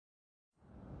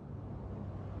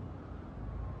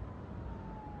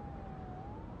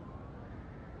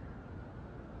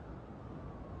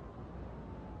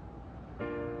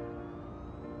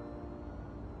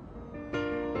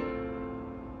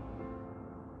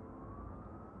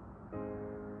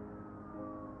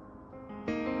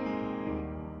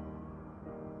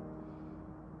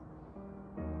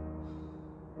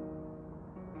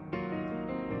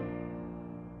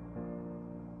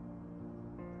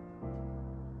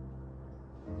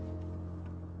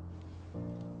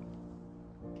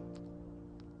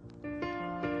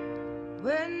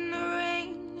when the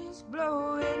rain is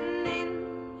blowing in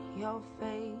your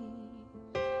face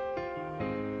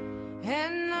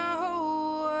and the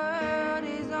whole world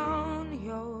is on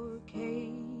your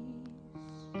case.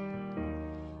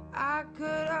 I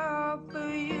could offer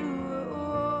you a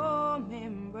warm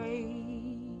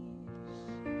embrace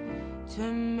to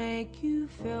make you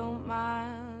feel my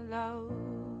love.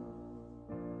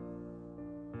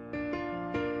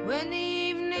 When the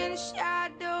evening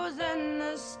shadows and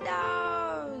the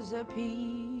stars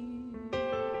appear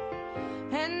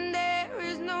and there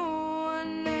is no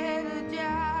one there to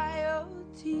dry your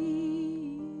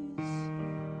tears,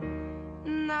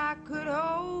 and I could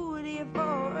hold you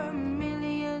for a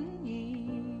million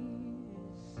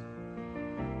years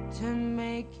to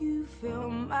make you feel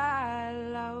my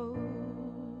love.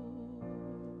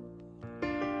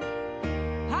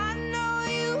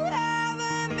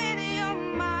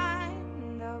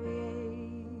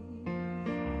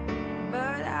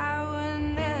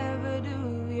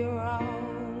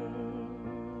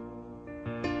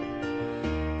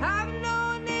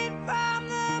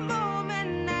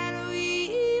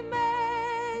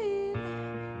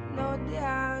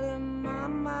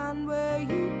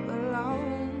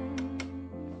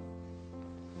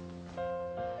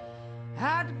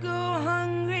 I'd go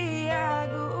hungry, I'd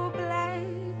go black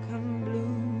and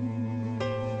blue,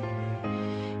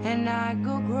 and I'd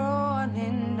go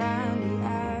crawling down the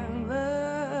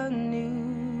avenue.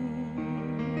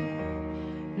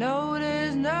 No,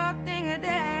 there's nothing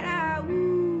that I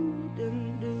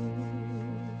wouldn't do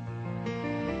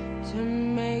to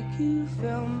make you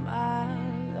feel my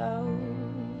love.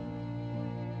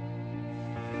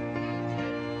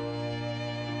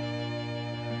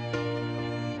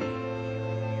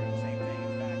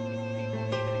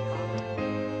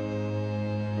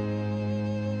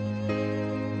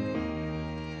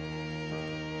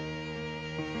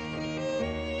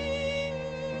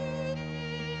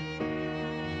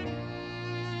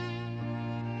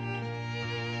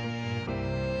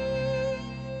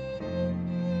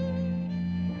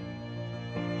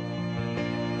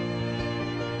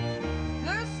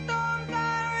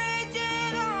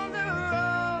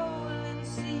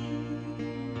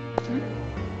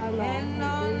 And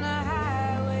on the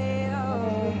highway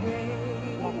of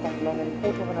regret, not that long, in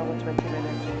quarter of an hour, 20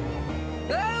 minutes.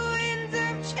 the winds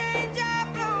of change are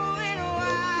blowing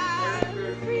wild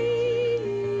and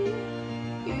free.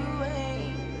 You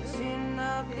ain't seen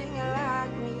nothing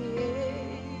like me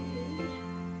yet.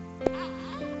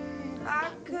 I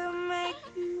could make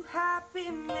you happy,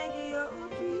 make your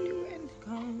dreams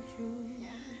come true.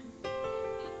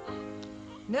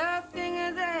 Nothing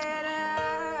that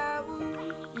I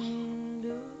wouldn't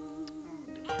do.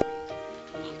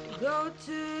 Go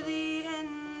to the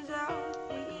ends of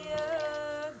the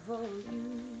earth for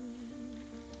you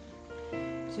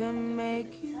to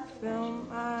make you feel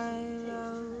my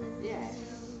love. Yes.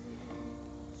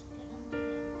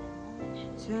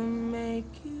 To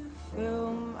make you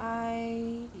feel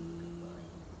my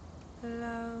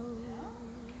love.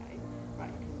 Okay,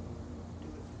 right, you can do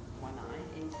one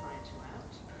eye, inside to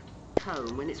out.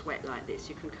 Comb, when it's wet like this,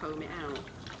 you can comb it out.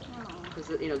 Because,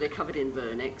 you know, they're covered in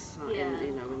vernix, Yeah.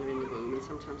 you know, when they're in the womb, and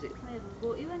sometimes it... I haven't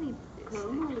bought you any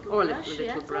comb or little Or a brush little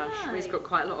yet, brush. have I? He's got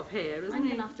quite a lot of hair, hasn't I'm he?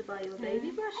 going to have to buy you a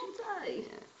baby brush today.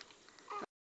 Yeah.